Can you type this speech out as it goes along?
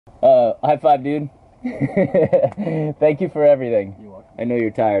High five, dude. Thank you for everything. You're welcome. I know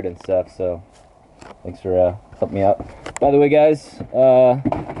you're tired and stuff, so thanks for helping me out. By the way, guys, this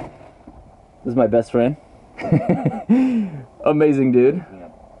is my best friend. Amazing dude.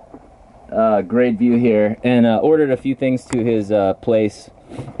 Great view here, and ordered a few things to his place.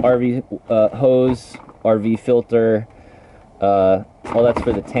 RV hose, RV filter, all that's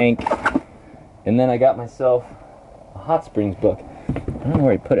for the tank. And then I got myself a hot springs book. I don't know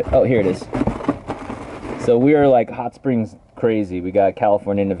where he put it. Oh, here it is. So we are like hot springs crazy. We got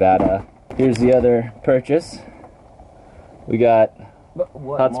California, Nevada. Here's the other purchase. We got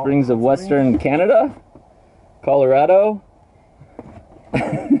hot springs of Western Canada, Colorado,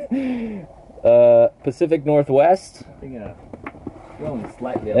 Pacific Northwest,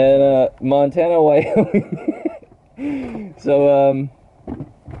 Slightly and Montana, Wyoming. So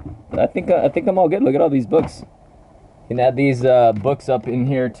I think I'm all good. Look at all these books. You can add these books up in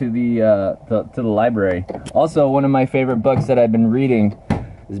here to the library. Also, one of my favorite books that I've been reading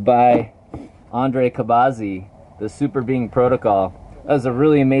is by Andre Kabazi, The Super Being Protocol. That was a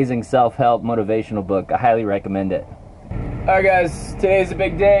really amazing self-help motivational book. I highly recommend it. Alright guys, today's a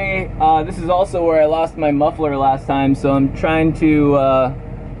big day. This is also where I lost my muffler last time, so I'm trying to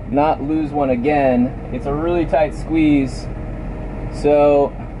not lose one again. It's a really tight squeeze,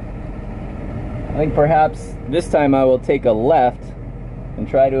 so I think perhaps this time I will take a left and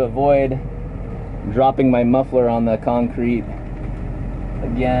try to avoid dropping my muffler on the concrete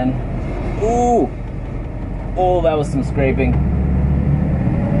again. Ooh! Oh, that was some scraping.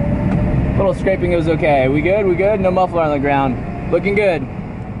 Little scraping, it was okay. We good? We good? No muffler on the ground. Looking good.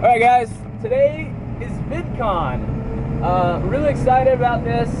 Alright guys, today is VidCon. Really excited about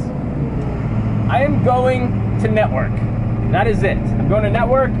this. I am going to network. That is it. I'm going to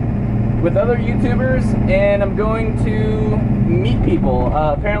network with other YouTubers, and I'm going to meet people.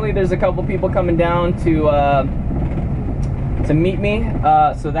 Apparently there's a couple people coming down to meet me.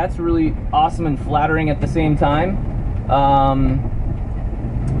 So that's really awesome and flattering at the same time.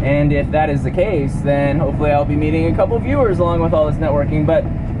 And if that is the case, then hopefully I'll be meeting a couple viewers along with all this networking. But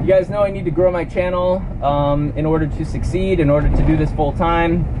you guys know I need to grow my channel in order to succeed, in order to do this full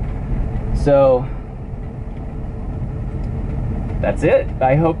time. So that's it.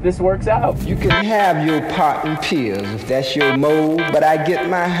 I hope this works out. You can have your pot and pills if that's your mode, but I get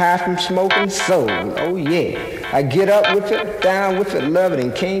my high from smoking soul. Oh yeah, I get up with it, down with it, love it,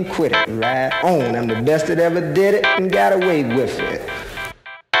 and can't quit it. Right on, I'm the best that ever did it and got away with it.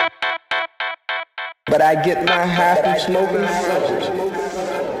 But I get my high from smoking soul.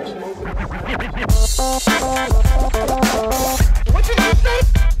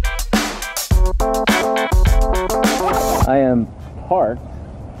 I am parked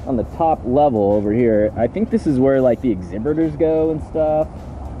on the top level over here. I think this is where like the exhibitors go and stuff.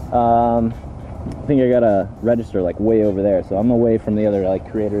 I think I gotta register like way over there, so I'm away from the other like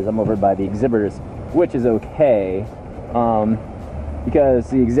creators. I'm over by the exhibitors, which is okay, because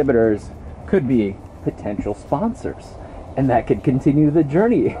the exhibitors could be potential sponsors, and that could continue the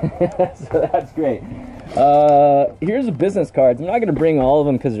journey. So that's great. Here's the business cards. I'm not gonna bring all of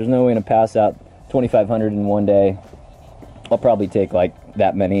them because there's no way to pass out 2,500 in one day. I'll probably take like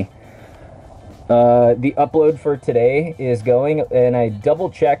that many. The upload for today is going, and I double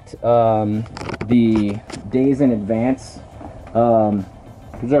checked the days in advance, because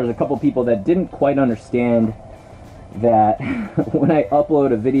there's a couple people that didn't quite understand that when I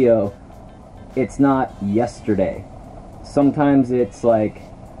upload a video, it's not yesterday. Sometimes it's like,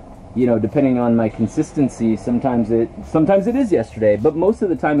 you know, depending on my consistency, sometimes it is yesterday, but most of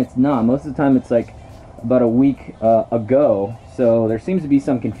the time it's not. Most of the time it's like about a week ago. So there seems to be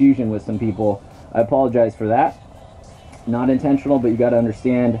some confusion with some people. I apologize for that. Not intentional, but you got to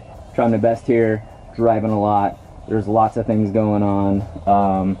understand, trying my best here, driving a lot. There's lots of things going on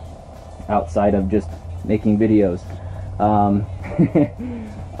outside of just making videos.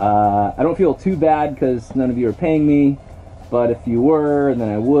 I don't feel too bad because none of you are paying me, but if you were, then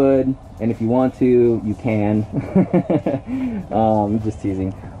I would, and if you want to, you can. Just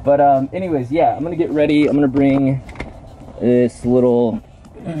teasing. But anyways, yeah, I'm gonna get ready. I'm gonna bring this little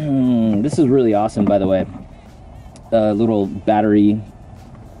this is really awesome, by the way, little battery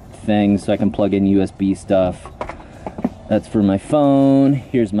thing so I can plug in USB stuff. That's for my phone.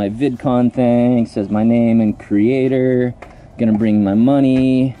 Here's my VidCon thing. It says my name and creator. Gonna bring my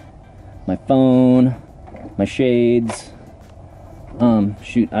money, my phone, my shades,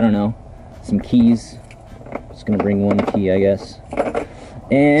 shoot, I don't know, some keys. Just gonna bring one key, I guess.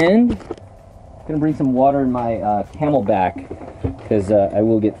 And gonna bring some water in my Camelback, because I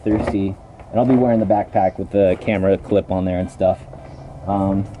will get thirsty. And I'll be wearing the backpack with the camera clip on there and stuff.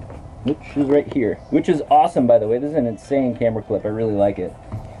 which is right here, which is awesome, by the way. This is an insane camera clip. I really like it.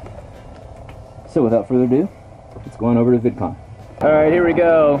 So without further ado, let's go on over to VidCon. All right, here we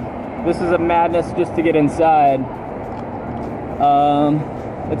go. This is a madness just to get inside.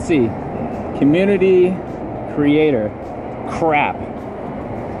 Let's see. Community creator. Crap.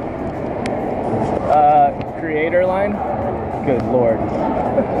 Creator line? Good lord.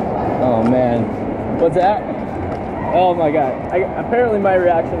 Oh man. What's that? Oh my god. Apparently my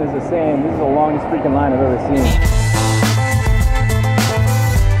reaction is the same. This is the longest freaking line I've ever seen.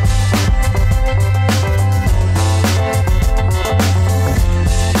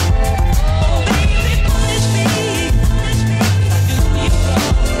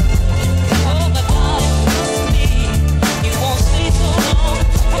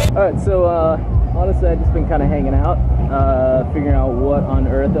 Alright, so honestly I've just been kind of hanging out, figuring out what on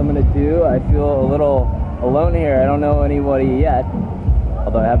earth I'm going to do. I feel a little alone here. I don't know anybody yet,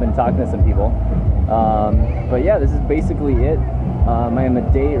 although I have been talking to some people. But yeah, this is basically it. I am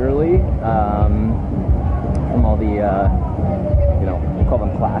a day early from all the, you know, we'll call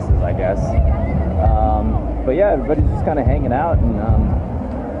them classes, I guess. But yeah, everybody's just kind of hanging out and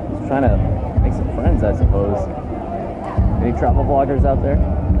just trying to make some friends, I suppose. Any travel vloggers out there?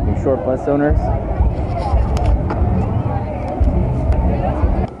 Any short bus owners?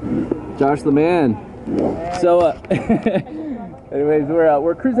 Josh the man. So, anyways,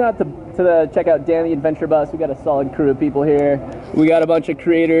 we're cruising out to check out Dan the Adventure Bus. We got a solid crew of people here. We got a bunch of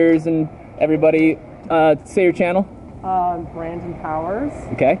creators and everybody. Say your channel. Brandon Powers.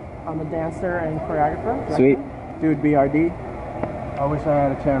 Okay. I'm a dancer and choreographer. Sweet. Dude, BRD. I wish I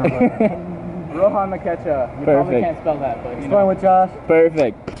had a channel. Rohan Makecha. You probably can't spell that, but you know. With Josh.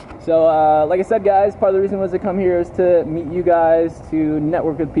 Perfect. So, like I said, guys, part of the reason was to come here is to meet you guys, to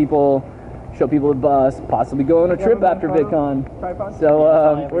network with people, show people the bus, possibly go on a trip after VidCon. Tripod?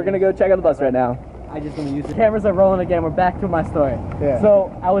 So, we're going to go check out the bus right now. I just want to use the cameras are rolling again. We're back to my story. Yeah. So,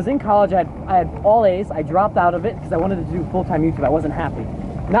 I was in college. I had all A's. I dropped out of it because I wanted to do full-time YouTube. I wasn't happy.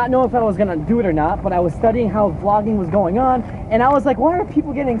 Not knowing if I was gonna do it or not, but I was studying how vlogging was going on, and I was like, why are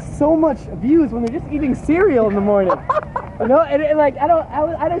people getting so much views when they're just eating cereal in the morning? You know, and like I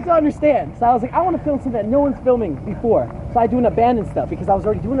just don't understand. So I was like, I want to film something that no one's filming before. So I doing abandoned stuff because I was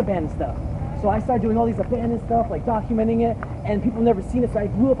already doing abandoned stuff. So I started doing all these abandoned stuff, like documenting it, and people never seen it. So I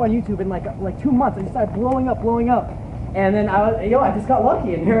blew up on YouTube in like 2 months. I just started blowing up. And then I just got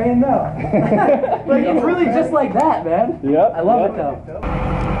lucky, and here I am now. Like, it's really just like that, man. Yep. I love it though.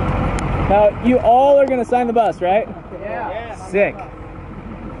 Now, you all are going to sign the bus, right? Yeah. Sick. All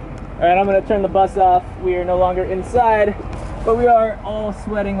right, I'm going to turn the bus off. We are no longer inside, but we are all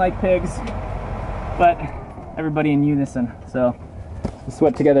sweating like pigs. But everybody in unison, so we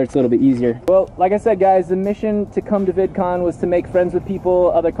sweat together, it's a little bit easier. Well, like I said, guys, the mission to come to VidCon was to make friends with people,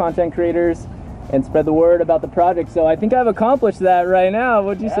 other content creators, and spread the word about the project. So I think I've accomplished that right now.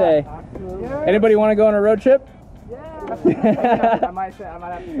 What'd you say? Absolutely. Anybody want to go on a road trip? Yeah. I might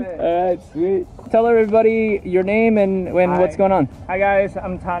have to say it. All right, sweet. Tell everybody your name and what's going on. Hi guys,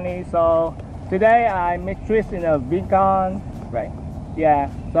 I'm Tani. So today I met Tris in a VidCon. Right. Yeah.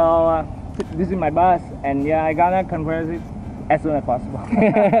 So this is my bus, and yeah, I gonna convert it as soon as possible.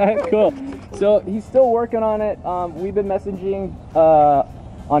 Cool. So he's still working on it. We've been messaging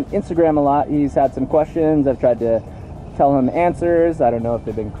on Instagram a lot. He's had some questions. I've tried to tell him answers. I don't know if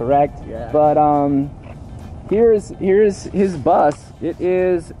they've been correct. Yeah. But here's his bus. It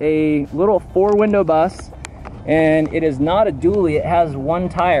is a little 4-window bus, and it is not a dually. It has 1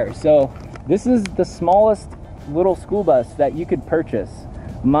 tire. So this is the smallest little school bus that you could purchase.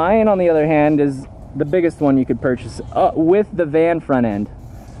 Mine, on the other hand, is the biggest one you could purchase with the van front end.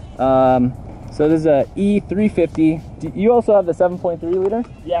 So this is a E350. You also have the 7.3 liter?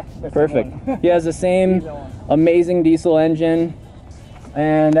 Yeah. Perfect. He has the same amazing diesel engine,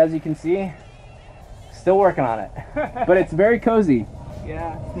 and as you can see, still working on it. But it's very cozy.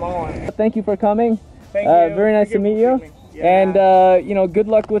 Yeah, small one. Thank you for coming. Thank you. Very nice to meet you. Yeah. And you know, good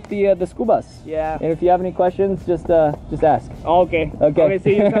luck with the school bus. Yeah. And if you have any questions, just ask. Okay. Okay.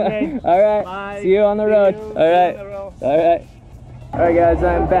 See you someday. All right. Bye. See you on the road. All right. All right. All right, guys.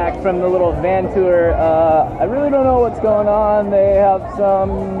 I'm back from the little van tour. I really don't know what's going on. They have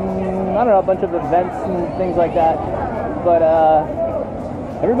some, I don't know, a bunch of events and things like that. But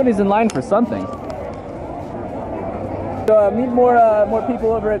everybody's in line for something. Meet more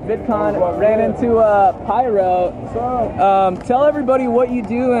people over at VidCon. Ran into Pyro. Tell everybody what you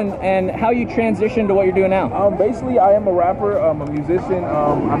do and how you transition to what you're doing now. Basically, I am a rapper. I'm a musician.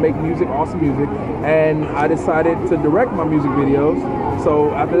 I make music, awesome music, and I decided to direct my music videos.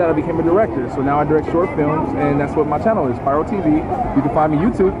 So after that, I became a director. So now I direct short films, and that's what my channel is, Pyro TV. You can find me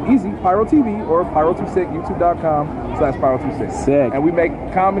YouTube, easy, Pyro TV, or Pyro26, youtube.com/Pyro26. Sick. And we make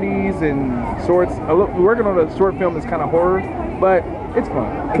comedies and shorts. We're working on a short film that's kind of horror, but it's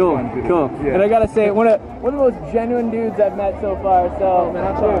fun. Cool. Yeah. And I gotta say, one of the most genuine dudes I've met so far. So, oh, man,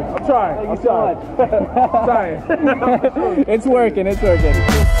 I'm trying. Thank you so much. I'm trying. It's working.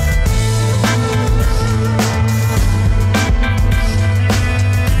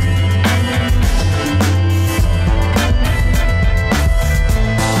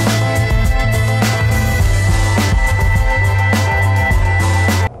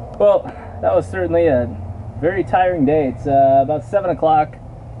 Well, that was certainly a very tiring day. It's about 7 o'clock.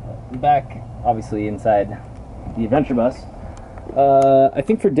 Back, obviously, inside the adventure bus. I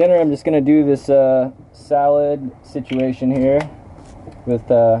think for dinner I'm just gonna do this salad situation here with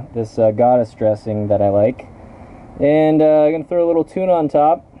this goddess dressing that I like, and I'm gonna throw a little tuna on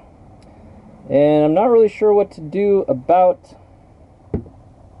top. And I'm not really sure what to do about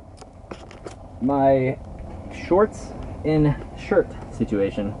my shorts in shirt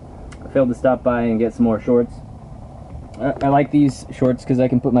situation. I failed to stop by and get some more shorts. I like these shorts because I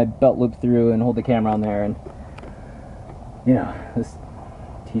can put my belt loop through and hold the camera on there, and you know, this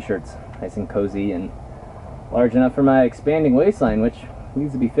t-shirt's nice and cozy and large enough for my expanding waistline, which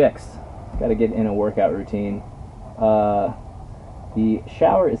needs to be fixed. Got to get in a workout routine. The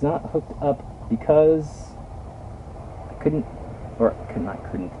shower is not hooked up because I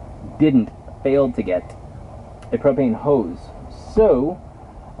failed to get a propane hose. So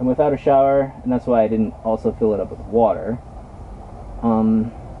I'm without a shower, and that's why I didn't also fill it up with water. I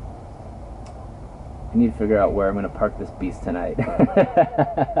need to figure out where I'm going to park this beast tonight.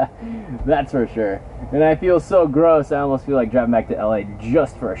 That's for sure. And I feel so gross, I almost feel like driving back to LA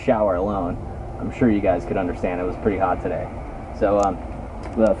just for a shower alone. I'm sure you guys could understand, it was pretty hot today. So,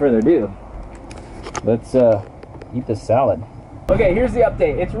 without further ado, let's eat this salad. Okay, here's the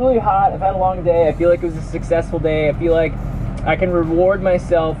update. It's really hot, I've had a long day, I feel like it was a successful day, I feel like I can reward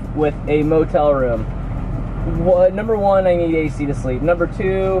myself with a motel room. Number one, I need AC to sleep. Number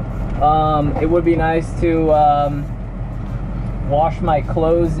two, it would be nice to wash my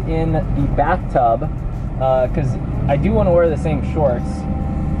clothes in the bathtub, because I do want to wear the same shorts,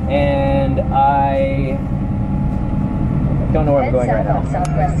 and I don't know where I'm going right now.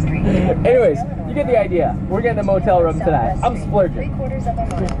 Anyways, you get the idea. We're getting a motel room tonight. I'm splurging.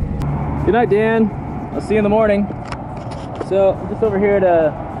 Good night, Dan. I'll see you in the morning. So I'm just over here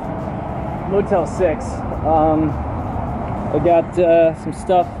at Motel 6. I got some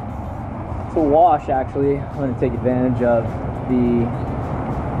stuff to wash, actually. I'm going to take advantage of the...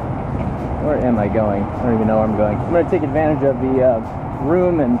 Where am I going? I don't even know where I'm going. I'm going to take advantage of the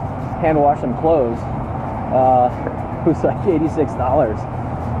room and hand wash some clothes. It was like $86.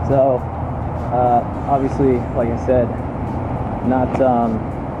 So, obviously, like I said,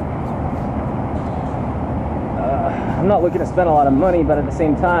 I'm not looking to spend a lot of money, but at the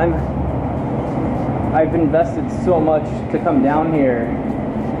same time, I've invested so much to come down here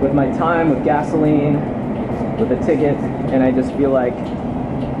with my time, with gasoline, with a ticket, and I just feel like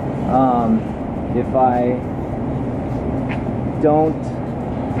if I don't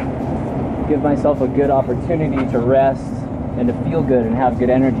give myself a good opportunity to rest and to feel good and have good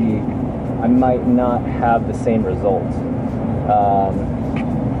energy, I might not have the same result.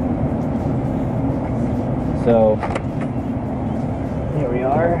 So here we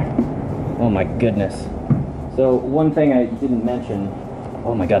are. Oh my goodness. So one thing I didn't mention,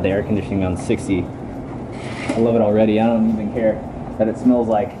 oh my god, the air conditioning on 60. I love it already. I don't even care that it smells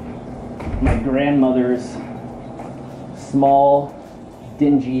like my grandmother's small,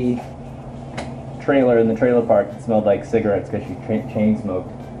 dingy trailer in the trailer park. It smelled like cigarettes because she chain smoked.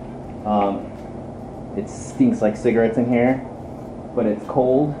 It stinks like cigarettes in here, but it's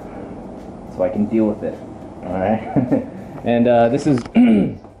cold, so I can deal with it. Alright? And this is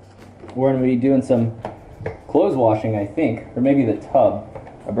we're going to be doing some clothes washing, I think, or maybe the tub.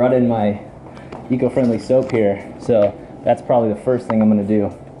 I brought in my eco-friendly soap here, so that's probably the first thing I'm going to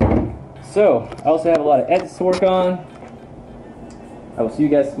do. So, I also have a lot of edits to work on. I will see you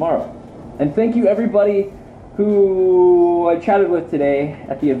guys tomorrow. And thank you everybody who I chatted with today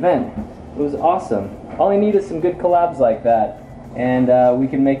at the event. It was awesome. All I need is some good collabs like that, and we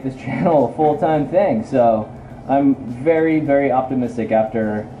can make this channel a full-time thing. So I'm very, very optimistic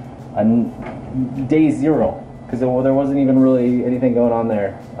after day 0, because there wasn't even really anything going on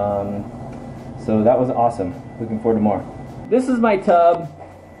there. So that was awesome. Looking forward to more. This is my tub.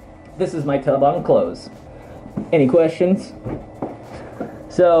 This is my tub on clothes. Any questions?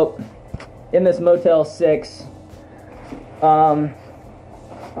 So, in this Motel 6, I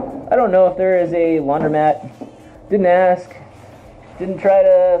don't know if there is a laundromat. Didn't ask. Didn't try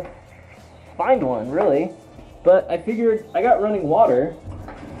to find one, really. But I figured I got running water.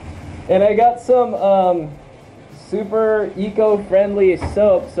 And I got some super eco-friendly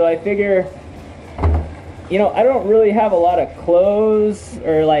soap, so I figure, you know, I don't really have a lot of clothes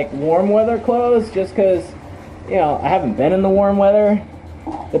or like warm weather clothes just because, you know, I haven't been in the warm weather.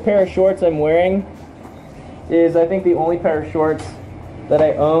 The pair of shorts I'm wearing is, I think, the only pair of shorts that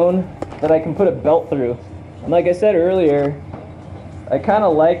I own that I can put a belt through. And like I said earlier, I kind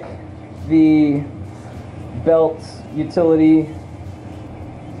of like the belt utility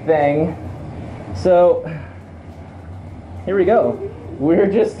thing. So here we go. We're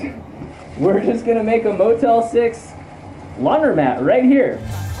just gonna make a Motel 6 laundromat right here.